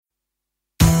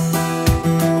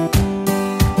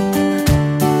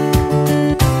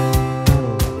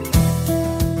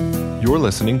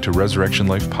listening to Resurrection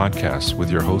Life Podcast with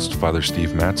your host, Father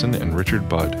Steve Matson and Richard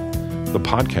Budd, the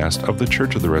podcast of the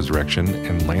Church of the Resurrection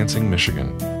in Lansing, Michigan.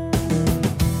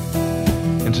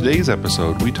 In today's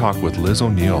episode, we talk with Liz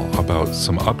O'Neill about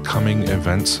some upcoming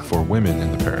events for women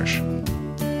in the parish.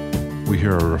 We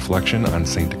hear a reflection on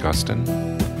St. Augustine,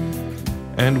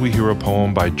 and we hear a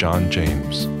poem by John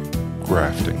James,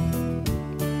 Grafting.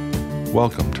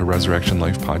 Welcome to Resurrection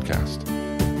Life Podcast.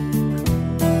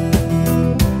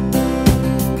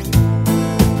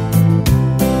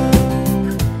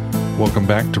 Welcome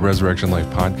back to Resurrection Life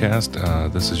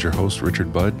Podcast. This is your host,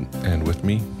 Richard Budd, and with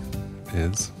me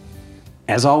is...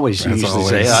 As always, you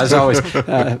usually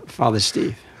say, Father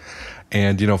Steve.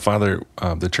 And, Father,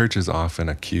 the church is often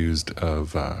accused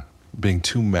of being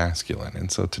too masculine.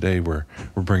 And so today we're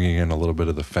bringing in a little bit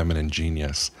of the feminine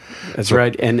genius. That's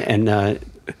right. And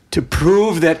to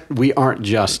prove that we aren't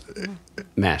just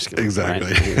masculine.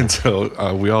 Exactly. Right? And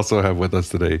so we also have with us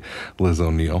today Liz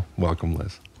O'Neill. Welcome,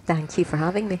 Liz. Thank you for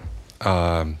having me.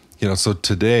 So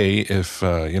today, if,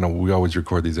 we always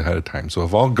record these ahead of time. So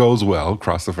if all goes well,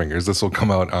 cross the fingers, this will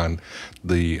come out on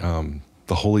the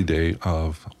holy day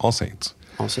of All Saints.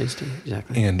 All Saints Day,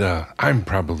 exactly. And I'm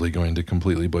probably going to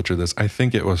completely butcher this. I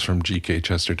think it was from G.K.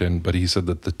 Chesterton, but he said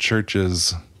that the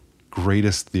church's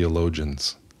greatest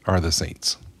theologians are the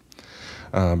saints.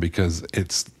 Because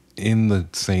it's in the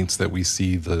saints that we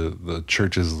see the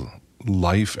church's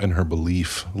life and her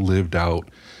belief lived out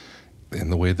in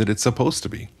the way that it's supposed to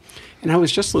be. And I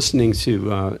was just listening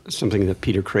to something that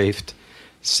Peter Kraft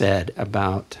said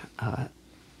about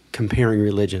comparing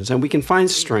religions. And we can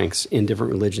find strengths in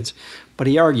different religions. But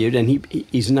he argued, and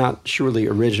he's not surely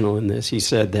original in this, he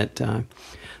said that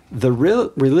the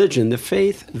religion, the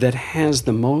faith that has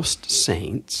the most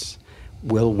saints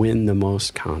will win the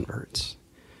most converts.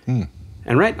 And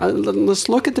let's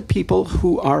look at the people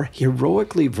who are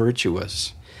heroically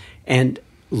virtuous and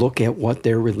look at what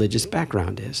their religious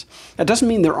background is. That doesn't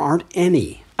mean there aren't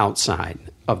any outside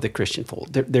of the Christian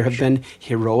fold. There have been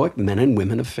heroic men and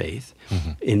women of faith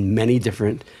in many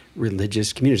different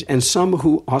religious communities, and some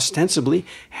who ostensibly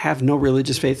have no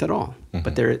religious faith at all,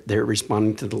 but they're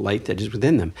responding to the light that is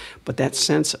within them. But that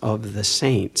sense of the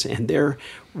saints and their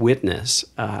witness,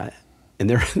 and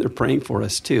they're praying for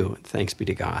us too, thanks be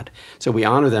to God. So we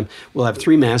honor them. We'll have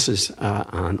 3 masses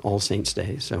on All Saints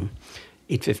Day, so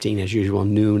 8:15 as usual,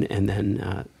 noon, and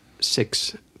then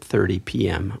 6:30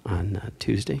 p.m. on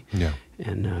Tuesday. Yeah.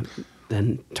 And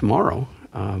then tomorrow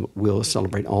we'll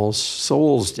celebrate All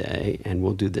Souls Day, and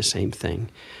we'll do the same thing.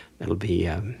 That'll be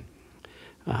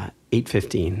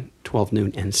 8:15, 12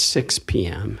 noon, and 6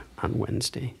 p.m. on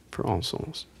Wednesday for All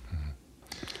Souls.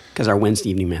 Because our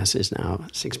Wednesday evening Mass is now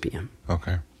 6 p.m.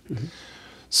 Okay.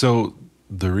 So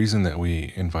the reason that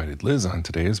we invited Liz on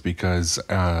today is because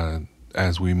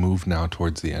as we move now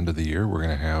towards the end of the year, we're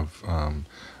going to have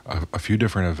a few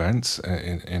different events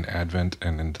in Advent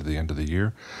and into the end of the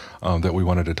year that we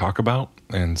wanted to talk about.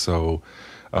 And so,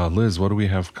 Liz, what do we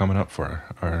have coming up for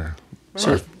our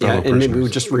and maybe we'll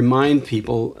just remind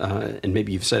people, and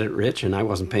maybe you've said it, Rich, and I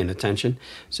wasn't paying attention.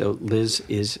 So Liz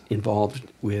is involved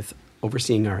with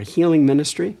overseeing our healing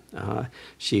ministry.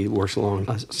 She works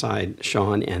alongside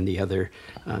Sean and the other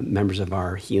members of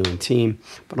our healing team,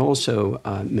 but also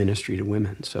ministry to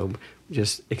women. So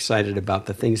just excited about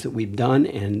the things that we've done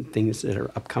and things that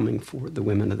are upcoming for the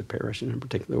women of the parish in a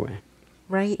particular way.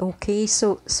 Right, okay.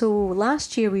 So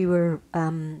last year we were,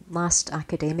 last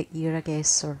academic year, I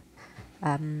guess, or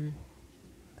I'm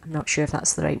not sure if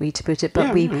that's the right way to put it,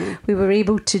 but we were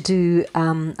able to do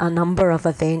a number of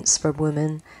events for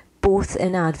women, both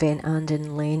in Advent and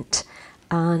in Lent,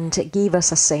 and it gave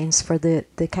us a sense for the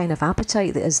kind of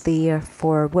appetite that is there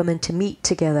for women to meet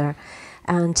together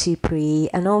and to pray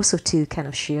and also to kind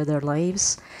of share their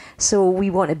lives. So we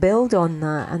want to build on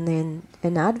that, and then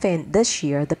in Advent this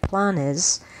year, the plan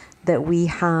is that we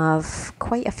have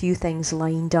quite a few things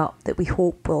lined up that we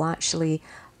hope will actually,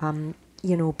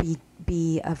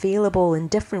 be available in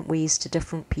different ways to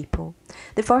different people.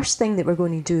 The first thing that we're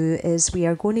going to do is we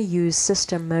are going to use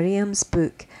Sister Miriam's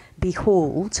book,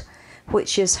 Behold,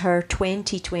 which is her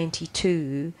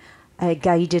 2022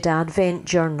 guided Advent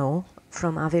journal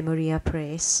from Ave Maria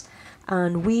Press.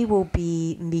 And we will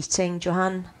be meeting,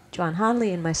 Joanne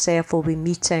Hanley and myself will be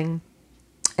meeting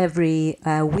every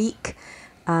week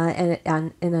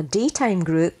in a daytime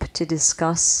group to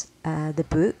discuss the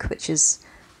book, which is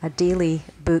a daily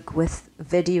book with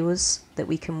videos that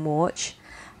we can watch,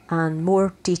 and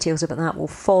more details about that will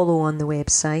follow on the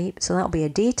website. So that'll be a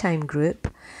daytime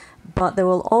group, but there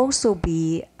will also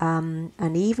be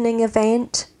an evening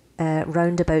event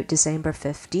round about December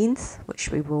 15th, which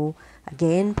we will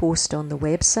again post on the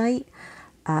website.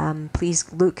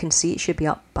 Please look and see. It should be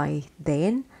up by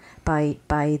then, by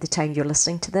the time you're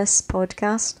listening to this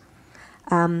podcast.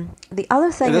 The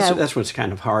other thing... That's what's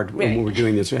kind of hard when we're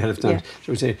doing this ahead of time. Yeah.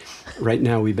 So we say, right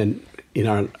now we've been... In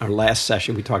our last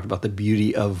session, we talked about the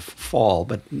beauty of fall,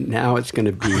 but now it's going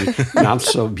to be not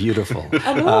so beautiful.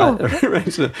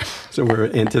 Right? So we're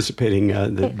anticipating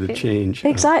the change.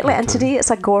 Exactly. And today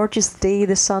it's a gorgeous day.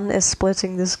 The sun is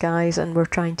splitting the skies, and we're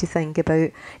trying to think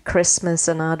about Christmas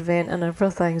and Advent and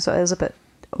everything. So it is a bit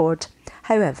odd.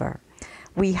 However,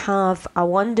 we have a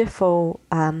wonderful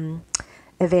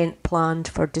event planned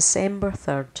for December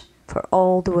 3rd. For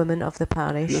all the women of the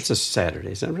parish. That's a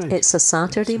Saturday, is that right? It's a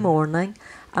Saturday morning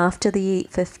after the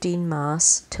 8:15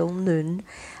 Mass till noon.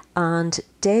 And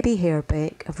Debbie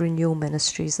Herbeck of Renewal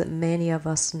Ministries, that many of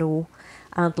us know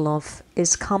and love,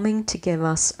 is coming to give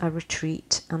us a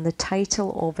retreat. And the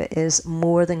title of it is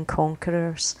More Than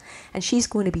Conquerors. And she's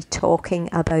going to be talking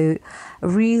about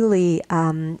really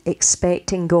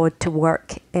expecting God to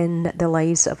work in the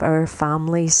lives of our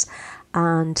families,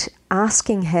 and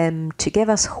asking him to give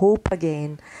us hope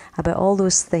again about all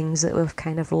those things that we've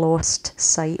kind of lost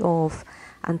sight of,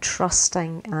 and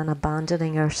trusting and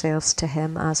abandoning ourselves to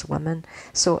him as women.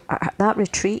 So that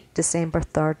retreat, December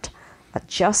 3rd,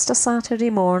 just a Saturday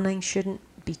morning, shouldn't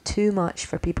be too much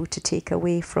for people to take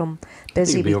away from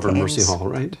busy weekends. It'll be over Mercy Hall,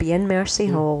 right? Be in Mercy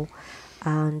Hall,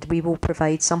 and we will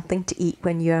provide something to eat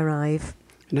when you arrive.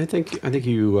 And I think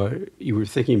you were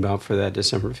thinking about, for that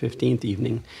December 15th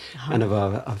evening, kind of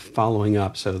a following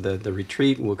up. So the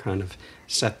retreat will kind of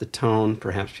set the tone.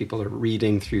 Perhaps people are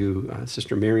reading through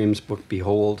Sister Miriam's book,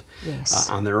 Behold,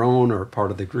 on their own, or part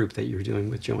of the group that you're doing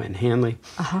with Joanne Hanley.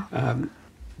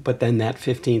 But then that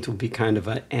 15th will be kind of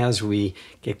as we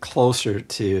get closer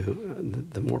to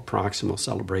the more proximal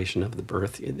celebration of the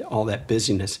birth, all that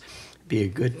busyness, be a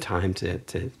good time to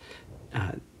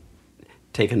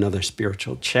take another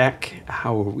spiritual check.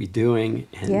 How are we doing?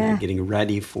 And getting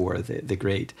ready for the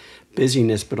great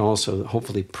busyness, but also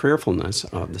hopefully prayerfulness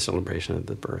of the celebration of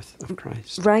the birth of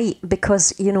Christ. Right,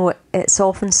 because, it's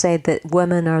often said that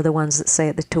women are the ones that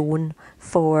set the tone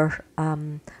for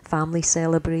family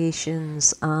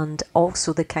celebrations, and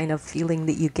also the kind of feeling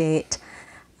that you get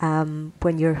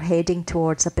when you're heading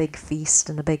towards a big feast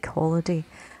and a big holiday.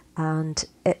 And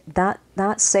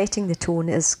that setting the tone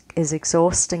is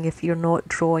exhausting if you're not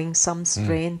drawing some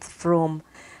strength from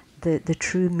the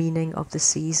true meaning of the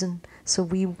season. So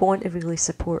we want to really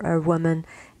support our women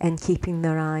in keeping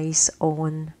their eyes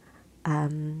on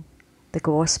the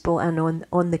gospel and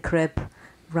on the crib,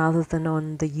 rather than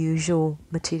on the usual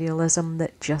materialism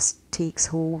that just takes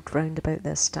hold round about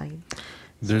this time.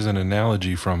 There's an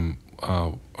analogy from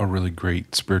a really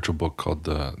great spiritual book called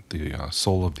the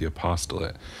Soul of the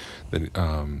Apostolate. That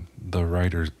the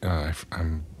writer,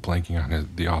 I'm blanking on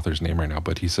the author's name right now,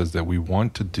 but he says that we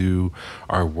want to do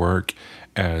our work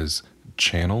as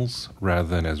channels rather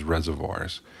than as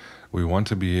reservoirs. We want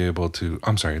to be able to,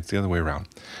 it's the other way around,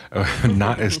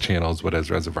 not as channels, but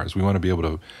as reservoirs. We want to be able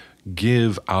to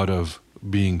give out of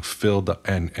being filled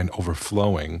and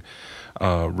overflowing,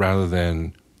 rather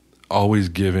than always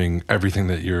giving everything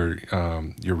that you're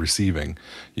receiving.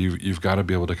 You've got to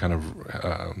be able to kind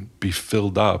of be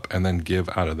filled up and then give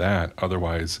out of that.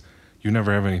 Otherwise, you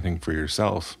never have anything for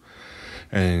yourself,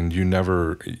 and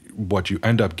what you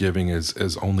end up giving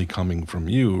is only coming from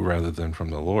you rather than from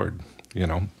the Lord.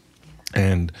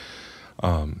 And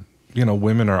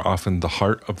women are often the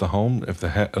heart of the home. If the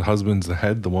husband's the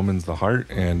head, the woman's the heart.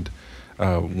 And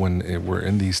when we're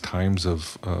in these times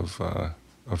of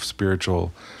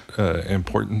spiritual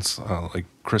importance, like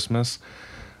Christmas,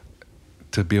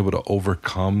 to be able to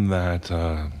overcome that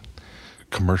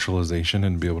commercialization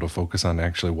and be able to focus on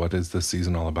actually what is this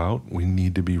season all about, we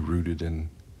need to be rooted in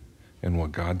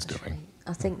what God's doing.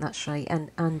 I think that's right.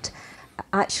 And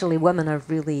actually women are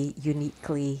really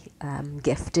uniquely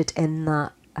gifted in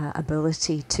that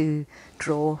ability to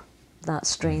draw that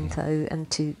strength out and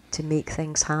to make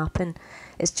things happen.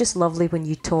 It's just lovely when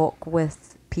you talk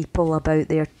with people about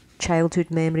their childhood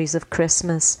memories of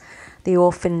Christmas. We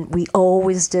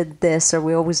always did this or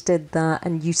we always did that,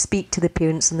 and you speak to the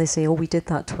parents and they say, we did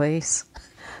that twice.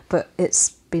 But it's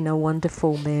been a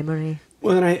wonderful memory.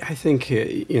 Well, and I think,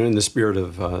 in the spirit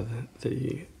of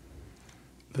the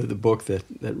book that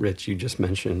Rich, you just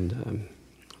mentioned,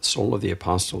 Soul of the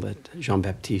Apostle, that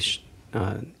Jean-Baptiste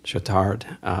Chautard,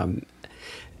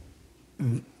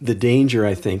 the danger,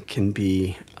 I think, can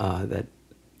be that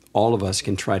all of us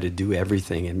can try to do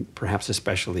everything, and perhaps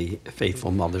especially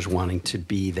faithful mothers wanting to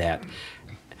be that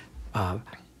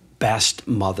best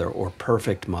mother or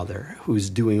perfect mother who's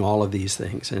doing all of these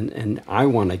things. And I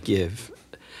want to give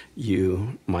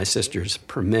you, my sisters,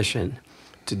 permission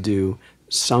to do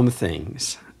some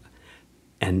things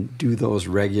and do those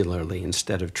regularly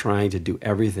instead of trying to do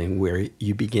everything, where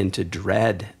you begin to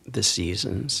dread the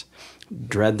seasons,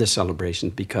 dread the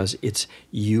celebrations, because it's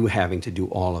you having to do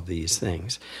all of these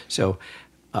things. So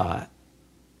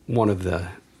one of the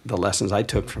lessons I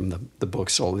took from the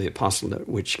book Soul of the Apostolate,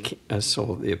 which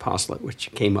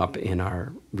came up in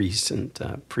our recent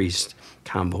priest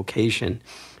convocation,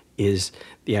 is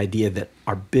the idea that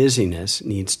our busyness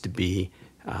needs to be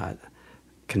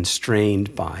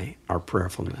constrained by our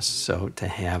prayerfulness. So to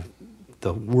have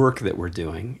the work that we're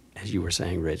doing, as you were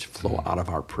saying, Rich, flow out of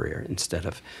our prayer instead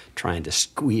of trying to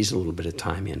squeeze a little bit of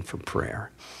time in for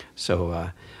prayer.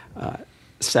 So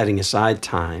setting aside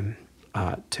time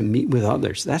to meet with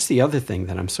others. That's the other thing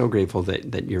that I'm so grateful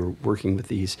that you're working with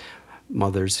these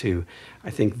mothers who, I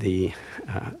think being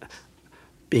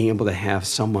able to have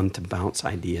someone to bounce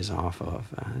ideas off of.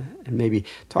 And maybe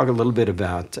talk a little bit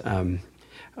about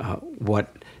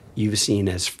what you've seen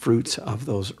as fruits of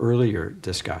those earlier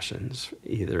discussions,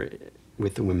 either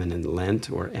with the women in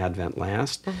Lent or Advent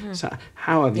last. Mm-hmm. So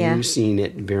how have you seen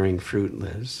it bearing fruit,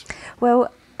 Liz? Well,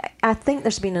 I think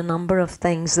there's been a number of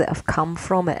things that have come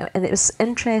from it. And it was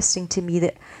interesting to me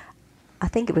that I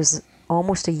think it was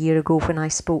almost a year ago when I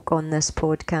spoke on this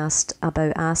podcast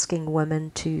about asking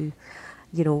women to,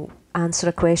 answer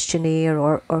a questionnaire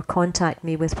or contact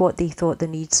me with what they thought the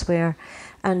needs were.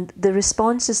 And the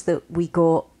responses that we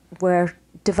got were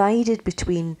divided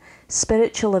between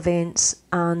spiritual events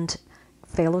and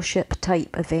fellowship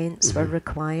type events were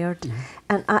required. Mm-hmm.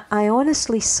 And I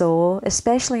honestly saw,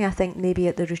 especially I think maybe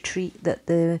at the retreat that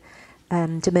the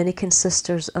Dominican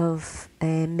Sisters of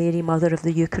Mary Mother of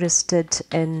the Eucharist did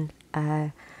in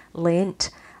Lent,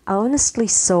 I honestly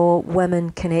saw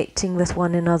women connecting with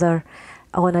one another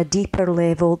on a deeper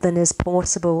level than is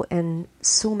possible in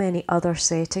so many other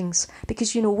settings.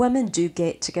 Because, women do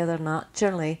get together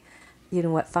naturally,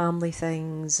 at family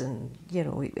things and,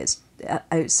 it's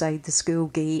outside the school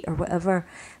gate or whatever.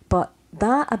 But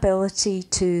that ability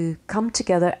to come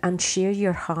together and share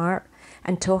your heart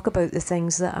and talk about the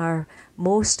things that are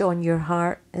most on your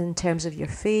heart in terms of your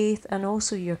faith and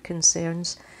also your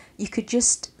concerns, you could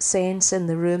just sense in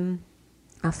the room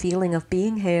a feeling of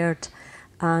being heard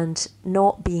and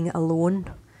not being alone.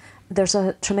 There's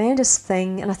a tremendous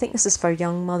thing, and I think this is for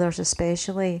young mothers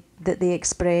especially, that they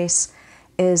express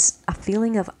is a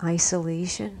feeling of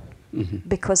isolation. Mm-hmm.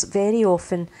 Because very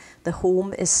often the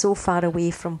home is so far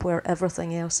away from where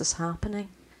everything else is happening.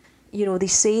 They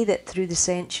say that through the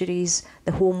centuries,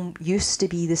 the home used to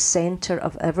be the centre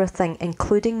of everything,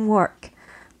 including work.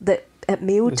 That at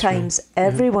meal times,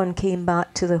 everyone came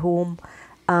back to the home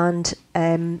and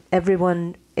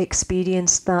everyone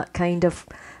experienced that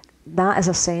as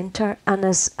a centre. And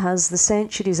as the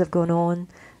centuries have gone on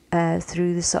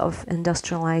through the sort of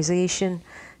industrialisation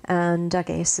and I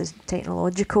guess the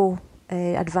technological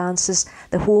advances,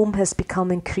 the home has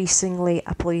become increasingly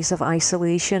a place of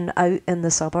isolation out in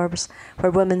the suburbs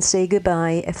where women say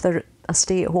goodbye. If they're a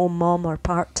stay-at-home mom or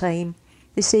part-time,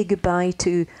 they say goodbye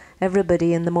to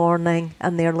everybody in the morning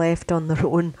and they're left on their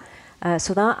own.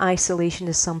 So that isolation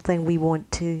is something we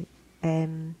want to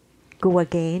go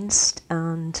against.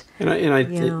 And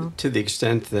to the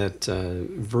extent that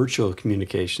virtual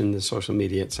communication, the social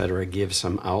media, etc., gives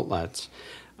some outlets,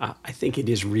 I think it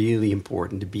is really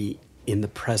important to be in the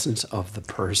presence of the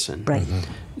person. Right.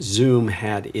 Mm-hmm. Zoom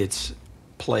had its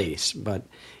place, but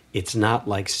it's not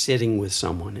like sitting with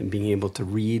someone and being able to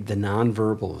read the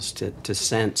nonverbals, to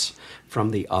sense from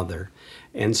the other.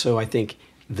 And so I think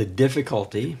the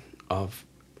difficulty of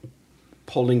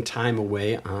pulling time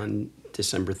away on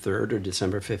December 3rd or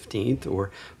December 15th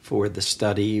or for the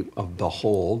study of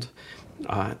Behold,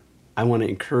 I want to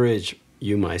encourage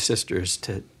you, my sisters,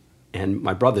 and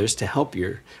my brothers, to help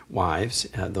your wives,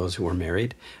 those who are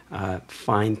married,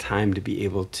 find time to be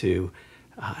able to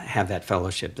have that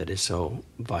fellowship that is so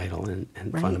vital and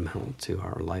fundamental to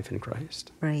our life in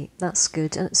Christ. Right, that's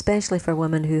good. And especially for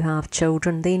women who have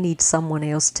children, they need someone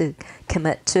else to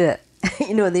commit to it.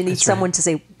 They need someone to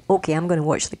say, okay, I'm going to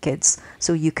watch the kids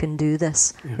so you can do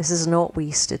this. Yeah. This is not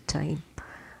wasted time.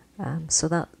 So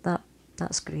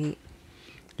that's great.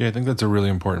 Yeah, I think that's a really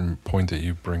important point that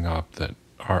you bring up, that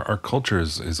our culture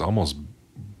is almost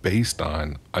based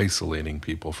on isolating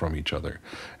people from each other.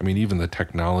 I mean, even the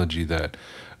technology that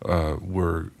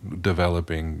we're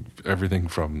developing, everything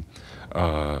from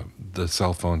the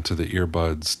cell phone to the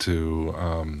earbuds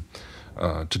to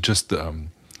just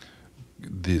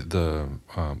the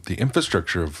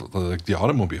infrastructure of like the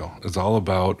automobile is all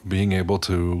about being able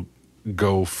to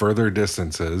go further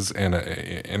distances in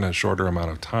a shorter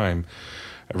amount of time.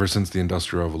 Ever since the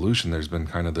Industrial Revolution, there's been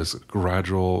kind of this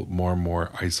gradual, more and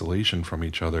more isolation from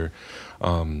each other.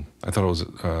 I thought it was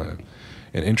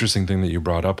an interesting thing that you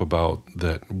brought up about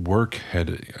that work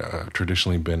had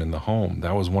traditionally been in the home.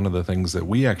 That was one of the things that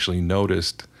we actually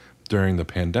noticed during the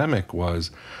pandemic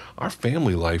was our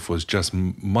family life was just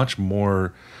much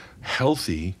more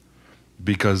healthy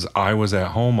because I was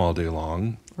at home all day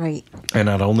long. Right. And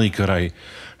not only could I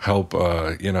help,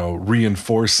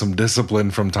 reinforce some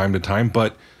discipline from time to time,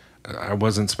 but I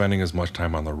wasn't spending as much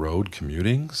time on the road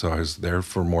commuting. So I was there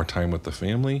for more time with the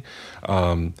family.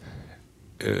 And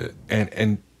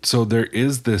so there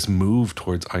is this move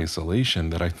towards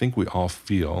isolation that I think we all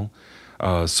feel.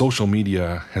 Social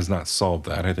media has not solved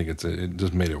that. I think it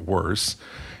just made it worse.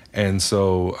 And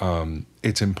so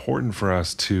it's important for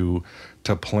us to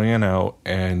plan out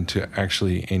and to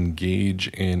actually engage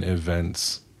in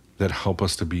events that help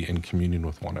us to be in communion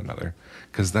with one another,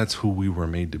 because that's who we were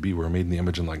made to be. We're made in the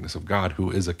image and likeness of God,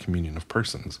 who is a communion of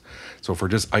persons. So if we're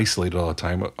just isolated all the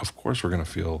time, of course we're going to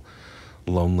feel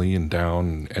lonely and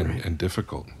down and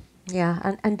difficult.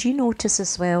 Yeah, and do you notice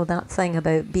as well that thing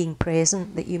about being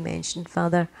present that you mentioned,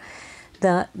 Father,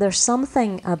 that there's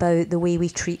something about the way we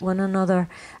treat one another.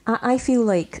 I feel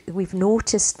like we've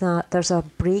noticed that there's a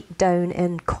breakdown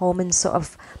in common sort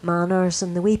of manners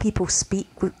and the way people speak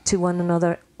to one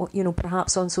another,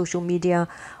 perhaps on social media,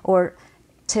 or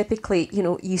typically,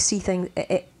 you see things,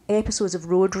 episodes of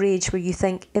road rage where you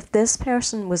think if this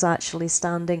person was actually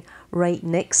standing right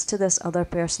next to this other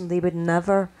person, they would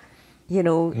never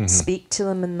speak to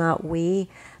them in that way.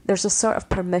 There's a sort of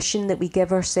permission that we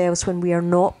give ourselves when we are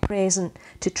not present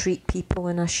to treat people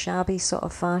in a shabby sort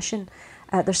of fashion.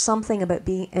 There's something about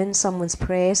being in someone's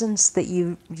presence that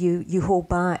you hold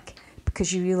back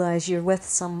because you realise you're with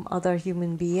some other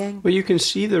human being. Well, you can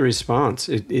see the response.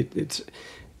 It's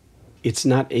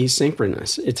not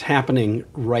asynchronous. It's happening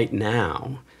right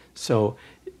now. So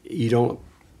you don't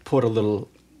put a little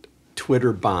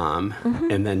Twitter bomb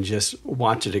and then just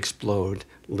watch it explode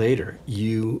later.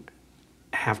 You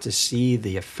have to see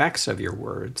the effects of your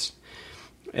words.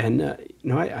 And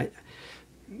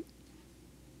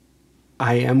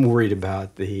I am worried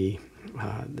about the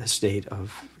state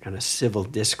of kind of civil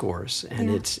discourse, and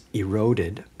it's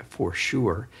eroded for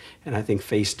sure. And I think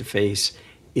face-to-face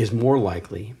is more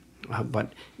likely,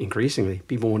 but increasingly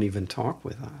people won't even talk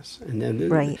with us. And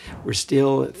then we're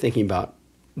still thinking about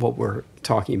what we're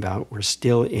talking about. We're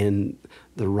still in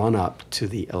the run-up to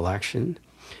the election.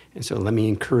 And so let me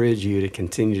encourage you to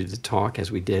continue to talk, as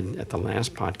we did at the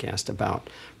last podcast, about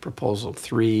Proposal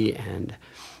 3, and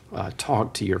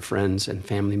talk to your friends and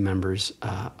family members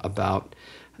about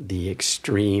the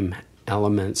extreme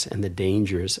elements and the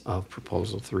dangers of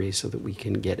Proposal 3, so that we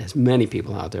can get as many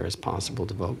people out there as possible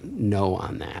to vote no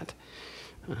on that.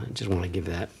 Just want to give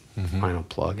that final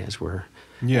plug as we're...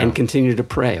 And continue to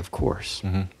pray, of course.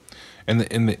 Mm-hmm. And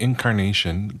in the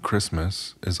incarnation,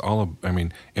 Christmas is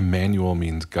Emmanuel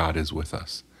means God is with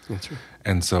us. That's right.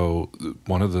 And so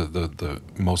one of the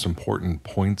most important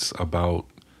points about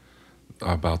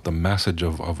the message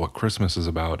of what Christmas is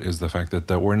about is the fact that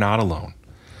we're not alone.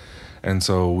 And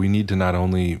so we need to not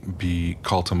only be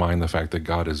called to mind the fact that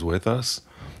God is with us,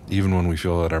 even when we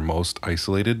feel at our most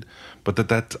isolated, but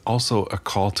that's also a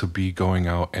call to be going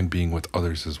out and being with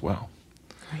others as well.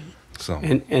 So.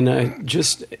 And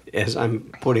just as I'm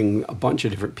putting a bunch of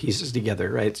different pieces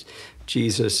together, right?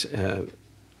 Jesus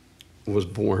was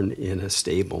born in a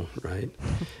stable, right?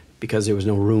 Because there was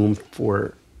no room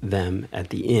for them at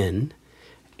the inn.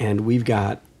 And we've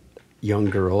got young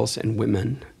girls and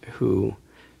women who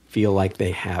feel like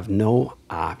they have no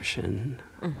option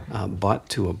but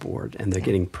to abort, and they're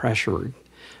getting pressured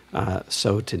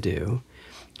so to do.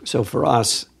 So for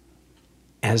us,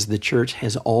 as the church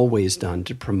has always done,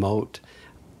 to promote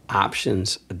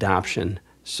options, adoption,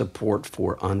 support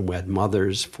for unwed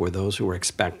mothers, for those who are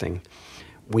expecting,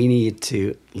 we need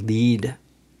to lead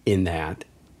in that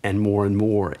and more,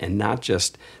 and not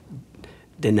just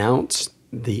denounce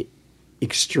the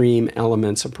extreme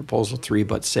elements of Proposal 3,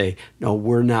 but say, no,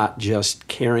 we're not just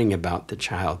caring about the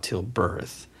child till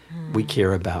birth. We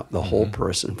care about the whole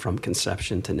person from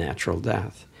conception to natural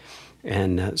death.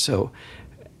 And so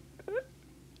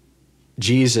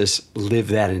Jesus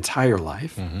lived that entire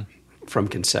life from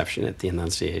conception at the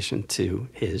Annunciation to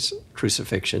his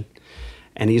crucifixion.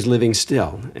 And he's living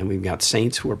still. And we've got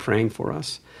saints who are praying for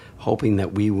us, hoping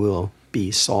that we will be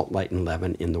salt, light, and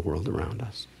leaven in the world around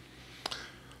us.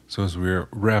 So as we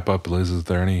wrap up, Liz, is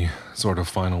there any sort of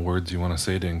final words you want to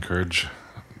say to encourage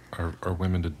our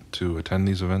women to attend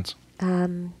these events?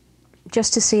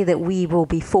 Just to say that we will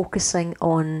be focusing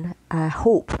on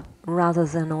hope rather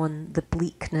than on the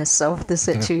bleakness of the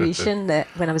situation. That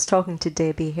when I was talking to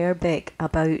Debbie Herbeck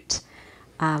about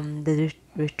the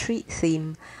retreat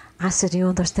theme, I said,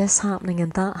 there's this happening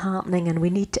and that happening, and we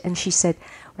need to, and she said,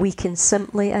 we can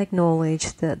simply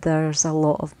acknowledge that there's a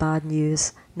lot of bad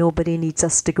news. Nobody needs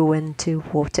us to go into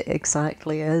what it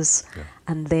exactly is. Yeah.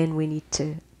 And then we need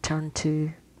to turn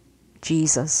to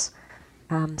Jesus.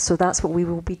 So that's what we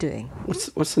will be doing.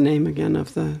 What's the name again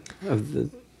of the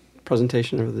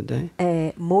presentation of the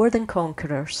day? More Than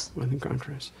Conquerors. More Than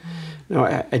Conquerors. No,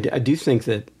 I do think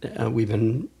that we've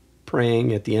been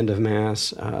praying at the end of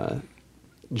Mass,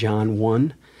 John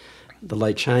 1, the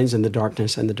light shines in the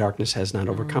darkness, and the darkness has not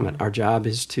overcome it. Our job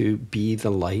is to be the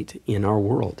light in our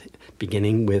world,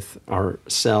 beginning with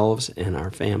ourselves and our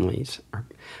families,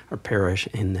 our parish,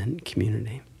 and then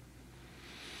community.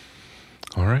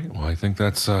 All right. Well, I think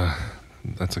that's a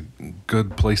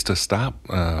good place to stop.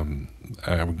 I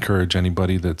encourage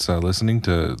anybody that's listening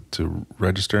to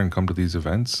register and come to these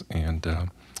events. And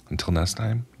until next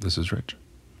time, this is Rich.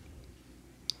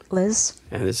 Liz.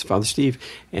 And this is Father Steve.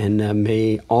 And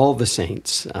may all the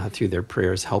saints, through their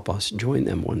prayers, help us join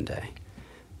them one day.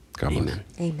 God bless. Amen.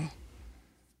 Amen.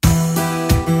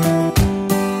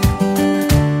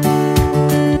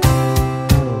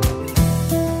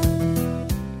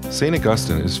 St.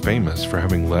 Augustine is famous for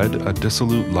having led a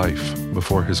dissolute life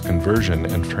before his conversion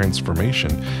and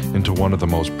transformation into one of the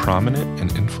most prominent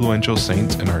and influential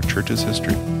saints in our church's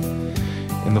history.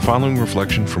 In the following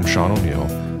reflection from Sean O'Neill,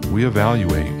 we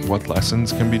evaluate what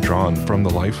lessons can be drawn from the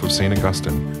life of St.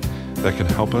 Augustine that can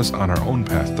help us on our own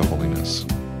path to holiness.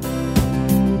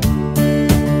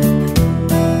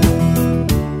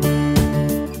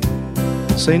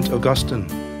 St. Augustine.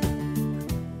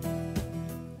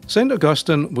 St.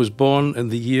 Augustine was born in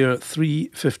the year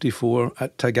 354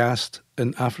 at Tagaste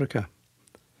in Africa.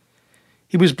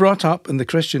 He was brought up in the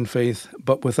Christian faith,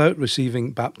 but without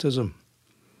receiving baptism.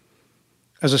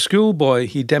 As a schoolboy,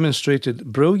 he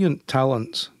demonstrated brilliant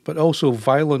talents, but also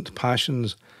violent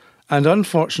passions, and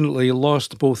unfortunately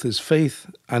lost both his faith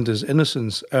and his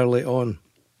innocence early on.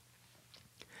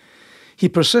 He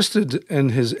persisted in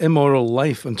his immoral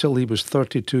life until he was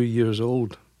 32 years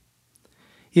old.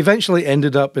 He eventually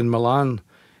ended up in Milan,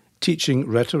 teaching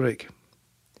rhetoric.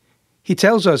 He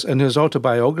tells us in his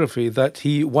autobiography that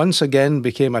he once again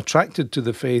became attracted to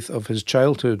the faith of his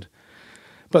childhood,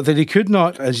 but that he could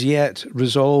not as yet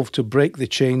resolve to break the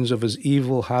chains of his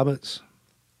evil habits.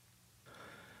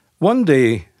 One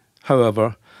day,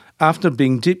 however, after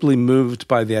being deeply moved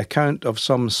by the account of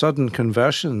some sudden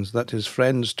conversions that his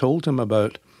friends told him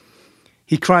about,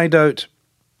 he cried out,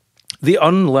 "The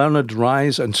unlearned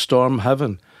rise and storm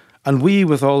heaven, and we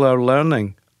with all our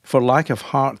learning, for lack of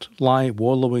heart, lie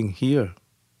wallowing here."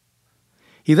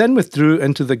 He then withdrew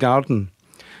into the garden,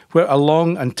 where a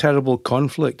long and terrible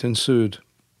conflict ensued.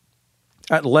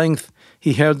 At length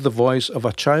he heard the voice of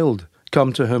a child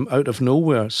come to him out of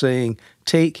nowhere, saying,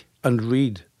 "Take and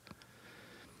read."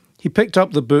 He picked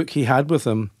up the book he had with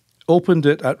him, opened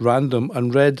it at random,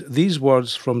 and read these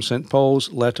words from St.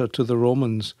 Paul's letter to the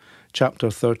Romans, chapter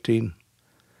 13.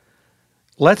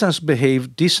 "Let us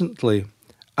behave decently,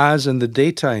 as in the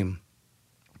daytime,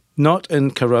 not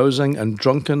in carousing and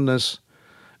drunkenness,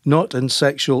 not in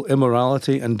sexual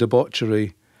immorality and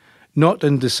debauchery, not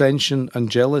in dissension and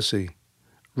jealousy.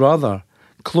 Rather,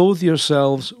 clothe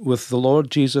yourselves with the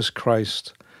Lord Jesus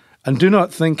Christ, and do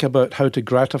not think about how to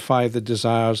gratify the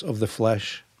desires of the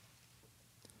flesh."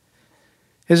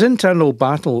 His internal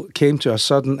battle came to a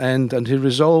sudden end, and he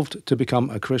resolved to become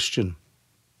a Christian.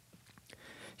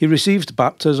 He received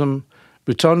baptism,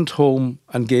 returned home,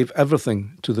 and gave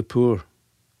everything to the poor.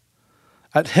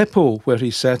 At Hippo, where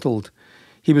he settled,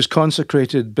 he was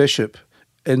consecrated bishop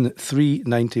in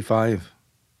 395.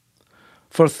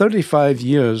 For 35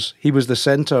 years, he was the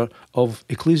centre of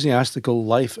ecclesiastical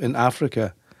life in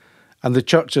Africa and the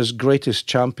Church's greatest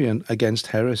champion against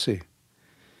heresy.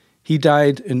 He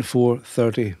died in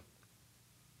 430.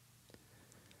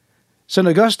 St.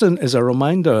 Augustine is a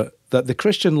reminder that the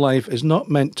Christian life is not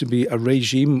meant to be a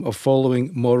regime of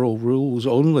following moral rules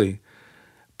only,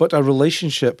 but a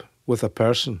relationship with a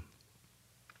person.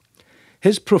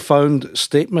 His profound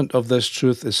statement of this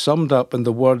truth is summed up in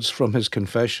the words from his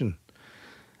confession.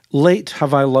 "Late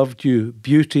have I loved you,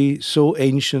 beauty so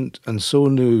ancient and so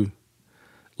new.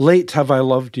 Late have I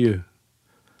loved you.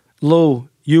 Lo,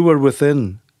 you were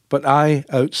within, but I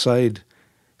outside,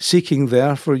 seeking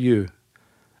there for you.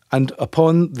 And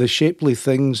upon the shapely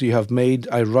things you have made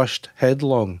I rushed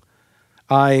headlong,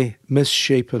 I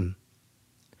misshapen.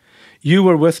 You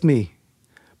were with me,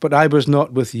 but I was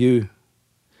not with you.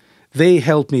 They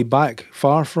held me back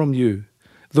far from you,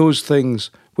 those things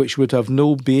which would have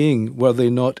no being were they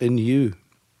not in you.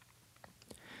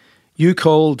 You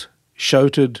called,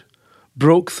 shouted,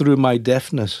 broke through my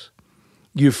deafness.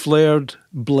 You flared,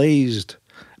 blazed,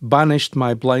 banished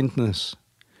my blindness.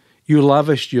 You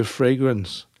lavished your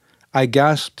fragrance. I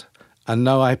gasped, and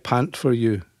now I pant for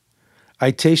you.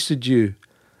 I tasted you,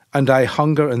 and I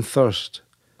hunger and thirst.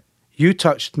 You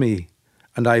touched me,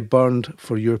 and I burned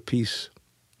for your peace.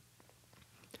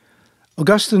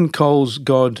 Augustine calls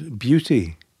God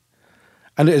beauty,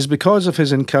 and it is because of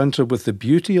his encounter with the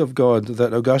beauty of God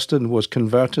that Augustine was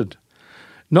converted,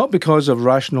 not because of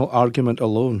rational argument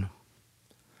alone.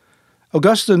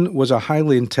 Augustine was a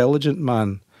highly intelligent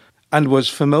man and was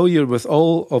familiar with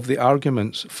all of the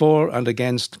arguments for and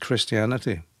against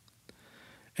Christianity.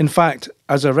 In fact,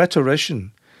 as a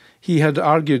rhetorician, he had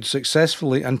argued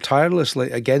successfully and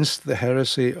tirelessly against the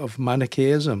heresy of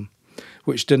Manichaeism,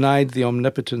 which denied the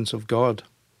omnipotence of God.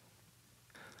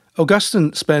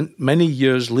 Augustine spent many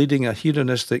years leading a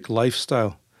hedonistic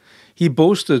lifestyle. He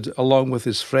boasted, along with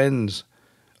his friends,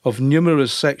 of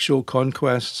numerous sexual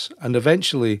conquests and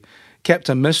eventually kept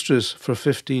a mistress for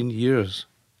 15 years.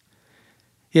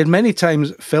 He had many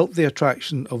times felt the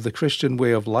attraction of the Christian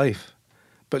way of life,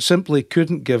 but simply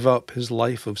couldn't give up his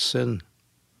life of sin.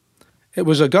 It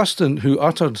was Augustine who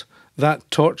uttered that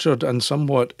tortured and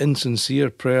somewhat insincere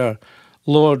prayer,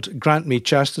 "Lord, grant me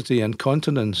chastity and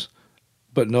continence,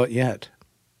 but not yet."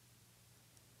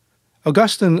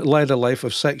 Augustine led a life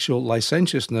of sexual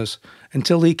licentiousness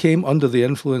until he came under the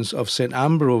influence of St.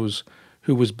 Ambrose,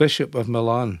 who was Bishop of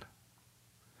Milan.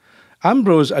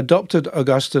 Ambrose adopted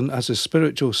Augustine as his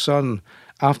spiritual son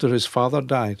after his father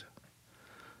died.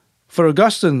 For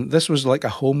Augustine, this was like a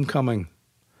homecoming.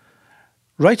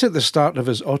 Right at the start of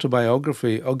his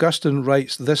autobiography, Augustine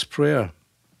writes this prayer: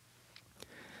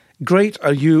 "Great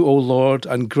are you, O Lord,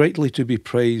 and greatly to be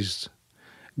praised.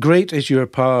 Great is your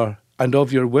power, and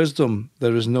of your wisdom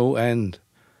there is no end.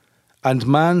 And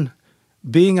man,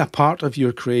 being a part of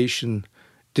your creation,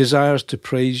 desires to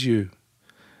praise you.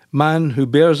 Man who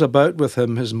bears about with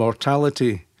him his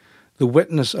mortality, the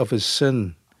witness of his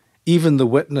sin, even the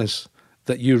witness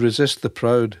that you resist the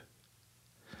proud.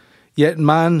 Yet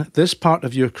man, this part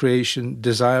of your creation,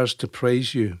 desires to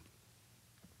praise you.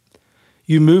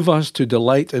 You move us to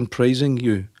delight in praising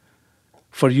you,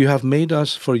 for you have made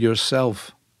us for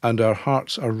yourself, and our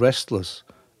hearts are restless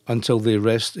until they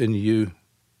rest in you."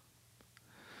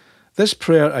 This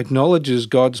prayer acknowledges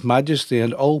God's majesty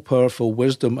and all-powerful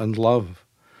wisdom and love.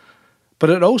 But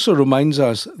it also reminds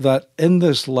us that in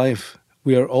this life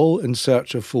we are all in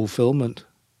search of fulfillment.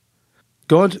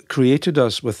 God created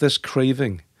us with this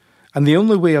craving, and the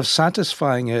only way of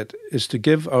satisfying it is to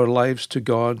give our lives to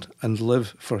God and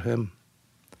live for Him.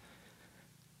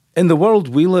 In the world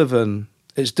we live in,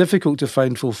 it's difficult to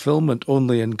find fulfillment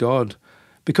only in God,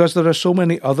 because there are so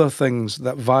many other things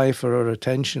that vie for our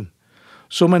attention,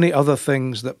 so many other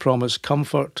things that promise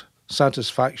comfort,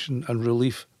 satisfaction, and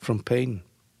relief from pain.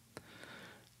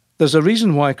 There's a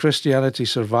reason why Christianity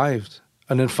survived,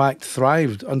 and in fact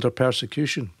thrived under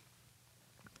persecution.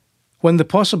 When the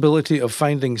possibility of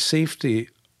finding safety,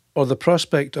 or the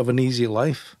prospect of an easy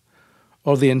life,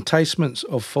 or the enticements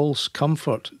of false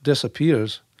comfort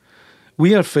disappears,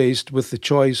 we are faced with the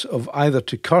choice of either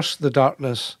to curse the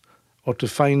darkness or to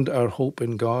find our hope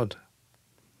in God.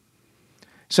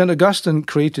 St. Augustine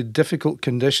created difficult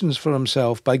conditions for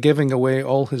himself by giving away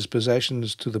all his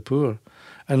possessions to the poor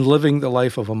and living the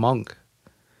life of a monk,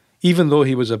 even though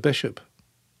he was a bishop.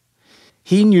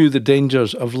 He knew the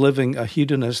dangers of living a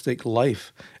hedonistic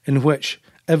life in which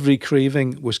every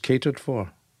craving was catered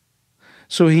for.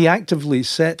 So he actively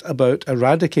set about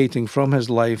eradicating from his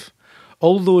life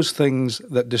all those things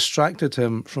that distracted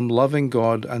him from loving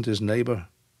God and his neighbour.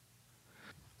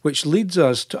 Which leads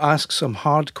us to ask some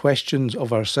hard questions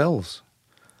of ourselves.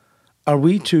 Are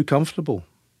we too comfortable?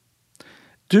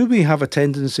 Do we have a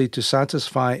tendency to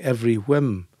satisfy every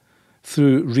whim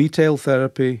through retail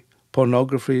therapy,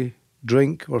 pornography,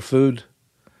 drink, or food?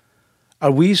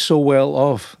 Are we so well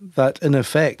off that, in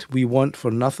effect, we want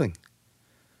for nothing?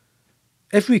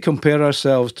 If we compare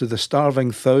ourselves to the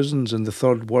starving thousands in the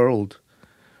third world,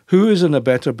 who is in a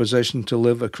better position to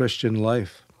live a Christian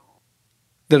life?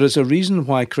 There is a reason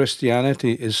why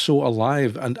Christianity is so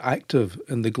alive and active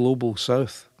in the global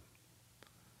south.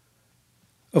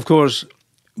 Of course,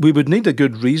 we would need a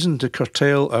good reason to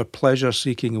curtail our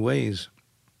pleasure-seeking ways.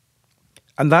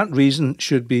 And that reason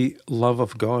should be love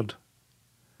of God.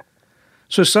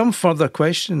 So some further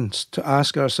questions to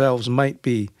ask ourselves might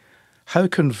be, how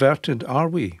converted are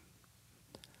we?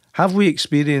 Have we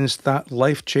experienced that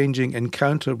life-changing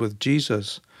encounter with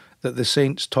Jesus that the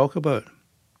saints talk about?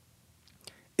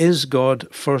 Is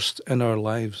God first in our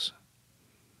lives?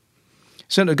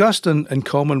 St. Augustine, in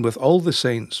common with all the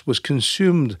saints, was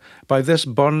consumed by this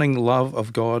burning love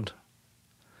of God.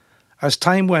 As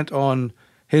time went on,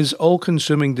 his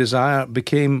all-consuming desire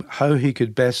became how he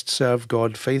could best serve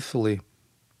God faithfully,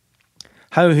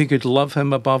 how he could love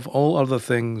him above all other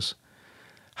things,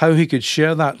 how he could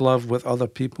share that love with other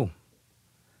people.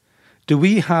 Do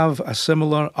we have a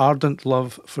similar ardent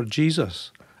love for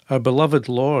Jesus, our beloved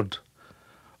Lord?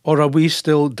 Or are we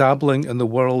still dabbling in the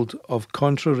world of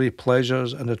contrary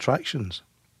pleasures and attractions?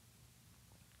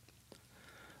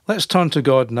 Let's turn to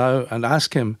God now and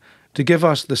ask him to give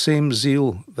us the same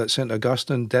zeal that St.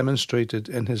 Augustine demonstrated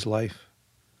in his life.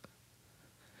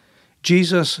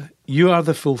 Jesus, you are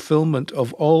the fulfillment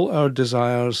of all our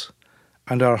desires,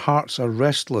 and our hearts are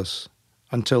restless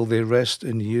until they rest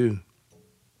in you.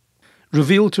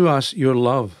 Reveal to us your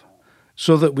love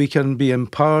so that we can be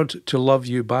empowered to love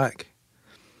you back.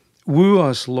 Woo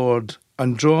us, Lord,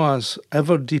 and draw us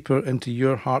ever deeper into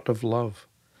your heart of love.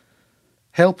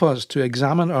 Help us to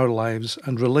examine our lives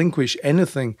and relinquish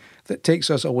anything that takes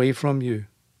us away from you.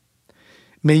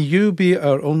 May you be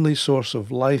our only source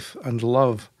of life and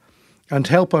love, and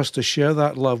help us to share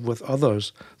that love with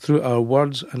others through our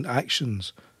words and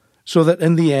actions, so that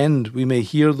in the end we may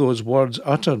hear those words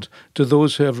uttered to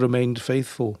those who have remained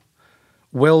faithful.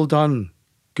 Well done,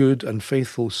 good and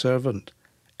faithful servant.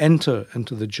 Enter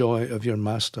into the joy of your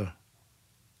Master.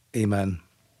 Amen.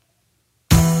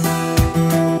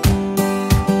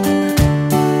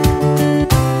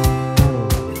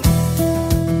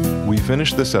 We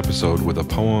finished this episode with a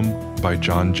poem by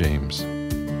John James,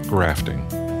 Grafting.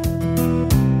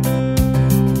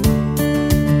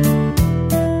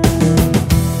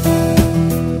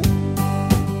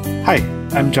 Hi,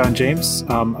 I'm John James.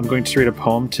 I'm going to read a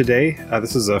poem today.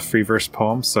 This is a free verse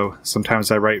poem, so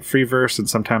sometimes I write free verse and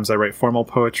sometimes I write formal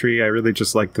poetry. I really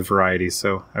just like the variety,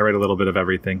 so I write a little bit of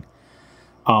everything.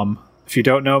 If you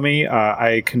don't know me,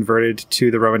 I converted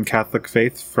to the Roman Catholic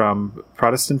faith from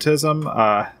Protestantism.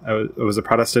 I was a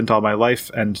Protestant all my life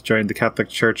and joined the Catholic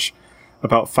Church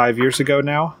about 5 years ago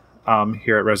now,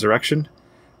 here at Resurrection.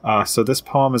 So this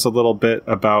poem is a little bit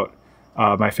about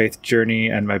my faith journey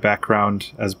and my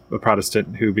background as a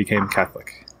Protestant who became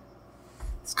Catholic.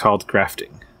 It's called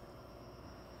Grafting.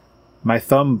 My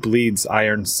thumb bleeds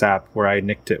iron sap where I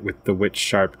nicked it with the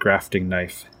witch-sharp grafting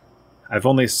knife. I've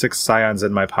only 6 scions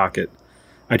in my pocket.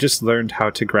 I just learned how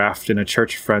to graft in a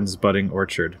church friend's budding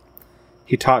orchard.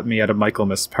 He taught me at a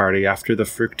Michaelmas party after the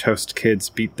fructose kids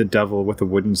beat the devil with a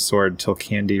wooden sword till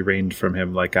candy rained from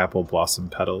him like apple blossom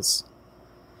petals.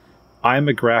 I am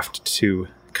a graft too,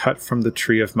 cut from the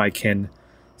tree of my kin,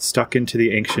 stuck into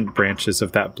the ancient branches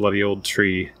of that bloody old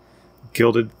tree,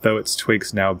 gilded though its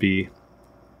twigs now be.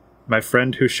 My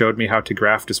friend who showed me how to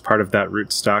graft is part of that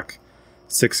rootstock,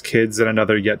 6 kids and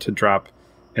another yet to drop,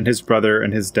 and his brother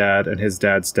and his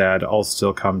dad's dad all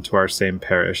still come to our same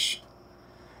parish.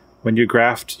 When you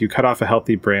graft, you cut off a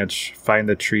healthy branch, find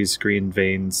the tree's green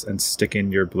veins, and stick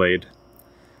in your blade.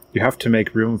 You have to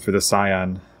make room for the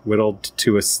scion, whittled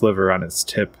to a sliver on its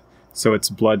tip, so its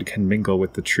blood can mingle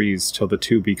with the trees till the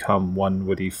two become one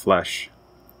woody flesh.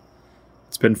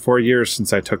 It's been 4 years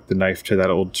since I took the knife to that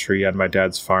old tree on my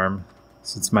dad's farm,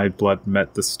 since my blood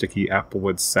met the sticky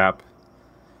applewood sap.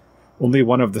 Only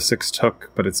one of the 6 took,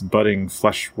 but its budding,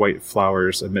 flesh-white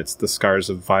flowers amidst the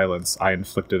scars of violence I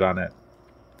inflicted on it.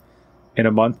 In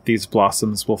a month, these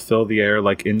blossoms will fill the air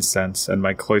like incense, and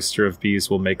my cloister of bees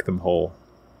will make them whole.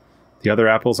 The other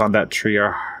apples on that tree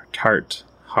are tart,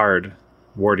 hard,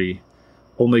 warty,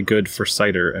 only good for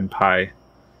cider and pie.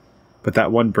 But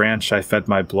that one branch I fed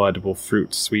my blood will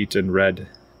fruit sweet and red,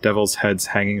 devil's heads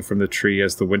hanging from the tree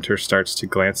as the winter starts to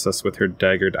glance us with her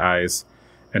daggered eyes,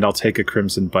 and I'll take a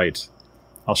crimson bite.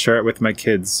 I'll share it with my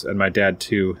kids, and my dad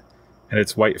too, and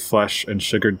its white flesh and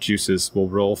sugared juices will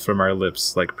roll from our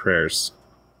lips like prayers.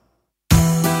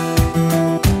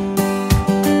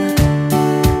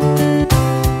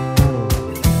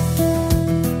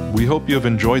 We hope you have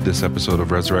enjoyed this episode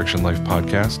of Resurrection Life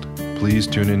Podcast. Please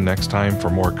tune in next time for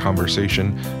more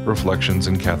conversation, reflections,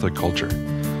 and Catholic culture.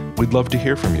 We'd love to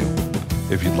hear from you.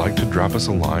 If you'd like to drop us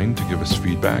a line to give us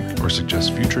feedback or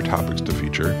suggest future topics to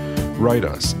feature, write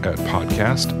us at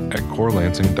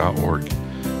podcast@corelansing.org.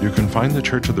 You can find the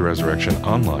Church of the Resurrection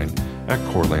online at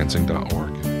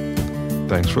corelansing.org.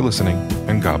 Thanks for listening,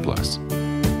 and God bless.